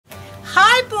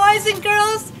boys and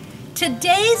girls.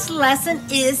 Today's lesson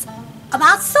is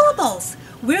about syllables.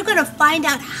 We're going to find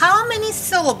out how many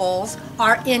syllables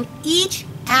are in each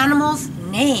animal's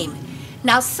name.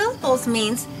 Now, syllables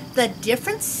means the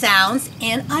different sounds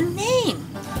in a name.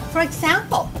 For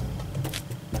example,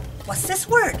 what's this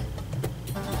word?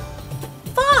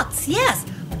 Fox, yes.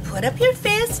 Put up your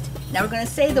fist. Now we're going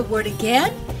to say the word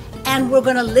again, and we're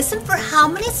going to listen for how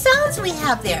many sounds we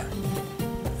have there.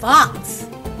 Fox.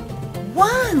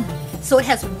 One. So it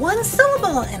has one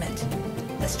syllable in it.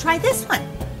 Let's try this one.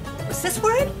 What's this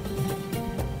word?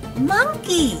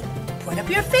 Monkey. Put up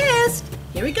your fist.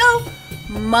 Here we go.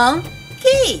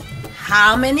 Monkey.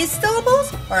 How many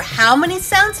syllables or how many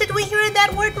sounds did we hear in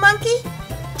that word monkey?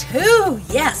 Two.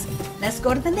 Yes. Let's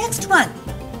go to the next one.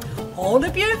 Hold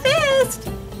up your fist.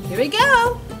 Here we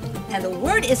go. And the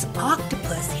word is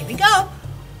octopus. Here we go.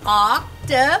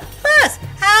 Octopus.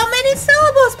 How many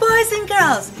syllables, boys and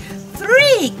girls?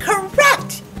 3.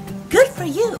 Correct. Good for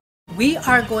you. We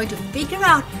are going to figure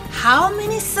out how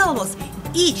many syllables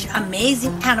each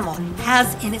amazing animal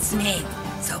has in its name.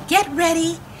 So get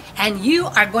ready, and you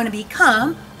are going to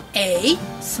become a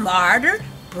smarter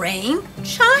brain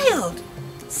child.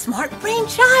 Smart brain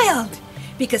child.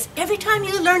 Because every time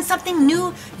you learn something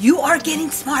new, you are getting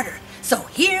smarter. So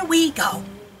here we go.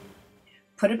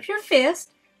 Put up your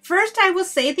fist. First, I will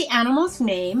say the animal's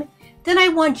name. Then I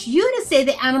want you to say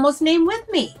the animal's name with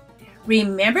me.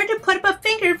 Remember to put up a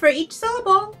finger for each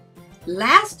syllable.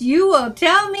 Last, you will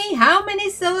tell me how many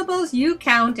syllables you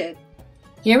counted.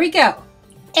 Here we go.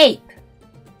 Ape.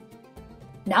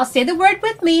 Now say the word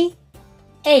with me.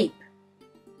 Ape.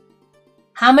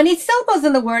 How many syllables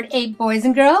in the word ape, boys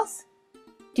and girls?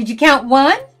 Did you count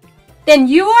 1? Then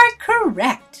you are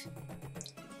correct.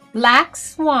 Black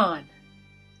swan.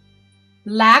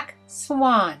 Black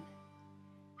swan.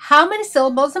 How many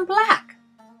syllables in black?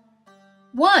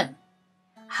 1.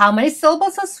 How many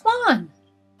syllables in swan?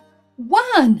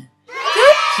 1.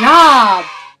 Good job.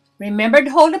 Remember to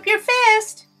hold up your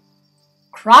fist.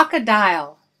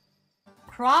 Crocodile.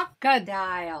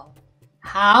 Crocodile.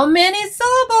 How many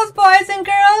syllables, boys and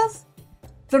girls?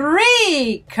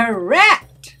 3.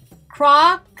 Correct.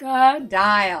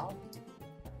 Crocodile.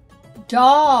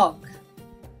 Dog.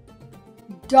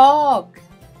 Dog.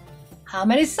 How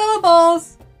many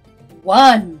syllables?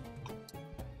 1.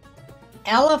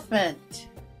 Elephant.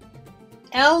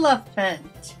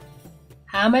 Elephant.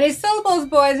 How many syllables,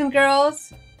 boys and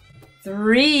girls?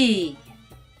 3.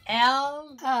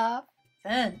 Elephant.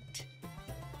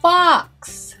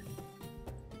 Fox.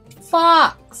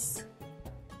 Fox.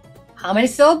 How many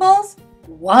syllables?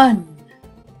 1.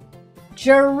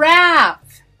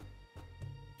 Giraffe.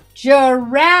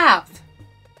 Giraffe.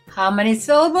 How many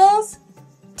syllables?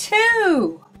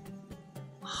 2.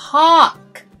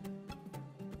 Hawk.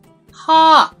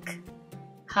 Hawk.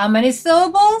 How many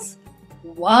syllables?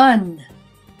 1.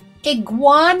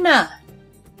 Iguana.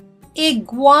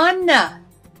 Iguana.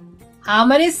 How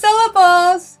many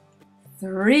syllables?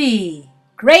 3.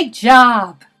 Great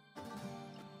job.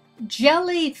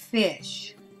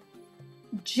 Jellyfish.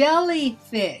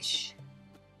 Jellyfish.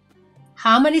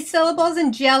 How many syllables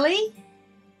in jelly?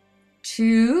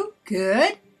 2.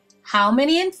 Good. How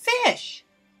many in fish?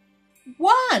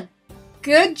 1.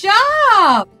 Good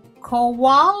job.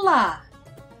 Koala.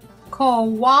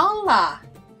 Koala.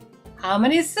 How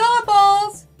many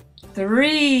syllables?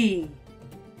 3.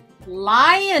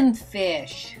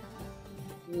 Lionfish.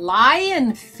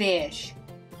 Lionfish.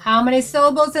 How many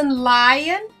syllables in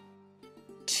lion?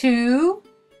 2.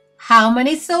 How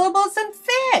many syllables in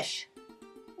fish?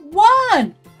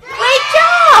 1. Great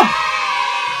job!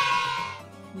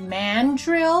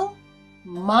 Mandrill,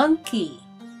 monkey.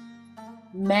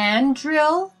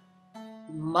 Mandrill,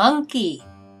 monkey.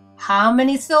 How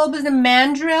many syllables in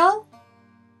mandrill?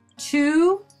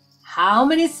 2. How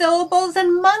many syllables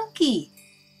in monkey?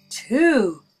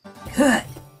 2. Good.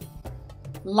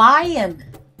 Lion.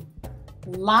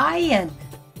 Lion.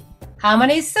 How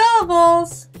many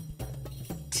syllables?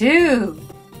 2.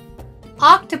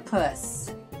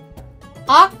 Octopus.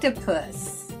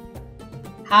 Octopus.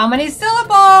 How many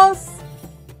syllables?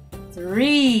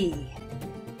 3.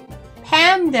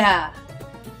 Panda.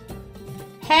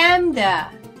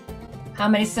 Panda. How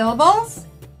many syllables?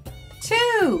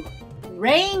 2.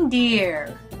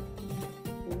 Reindeer.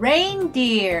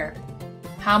 Reindeer.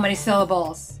 How many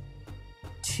syllables?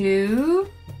 2.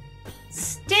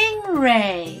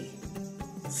 Stingray.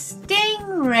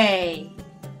 Stingray.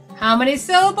 How many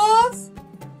syllables?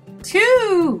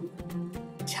 2.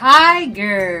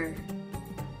 Tiger.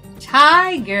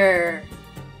 Tiger.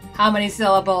 How many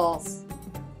syllables?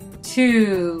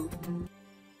 2.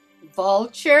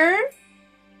 Vulture.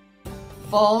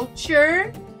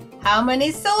 Vulture. How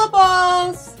many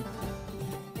syllables?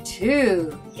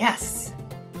 2. Yes.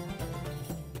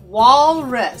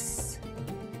 Walrus.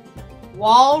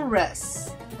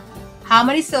 Walrus. How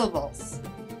many syllables?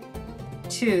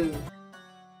 2.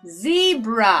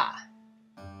 Zebra.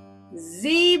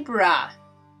 Zebra.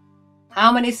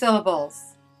 How many syllables?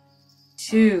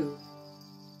 2.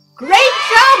 Great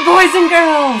job, boys and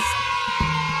girls!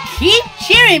 Keep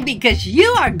cheering because you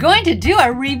are going to do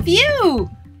a review.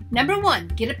 Number 1,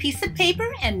 get a piece of paper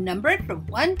and number it from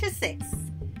 1 to 6.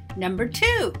 Number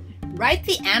 2, write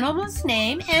the animal's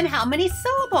name and how many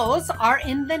syllables are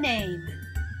in the name.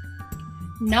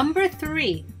 Number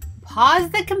 3, pause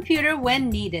the computer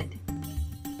when needed.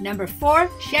 Number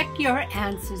 4, check your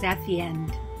answers at the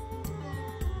end.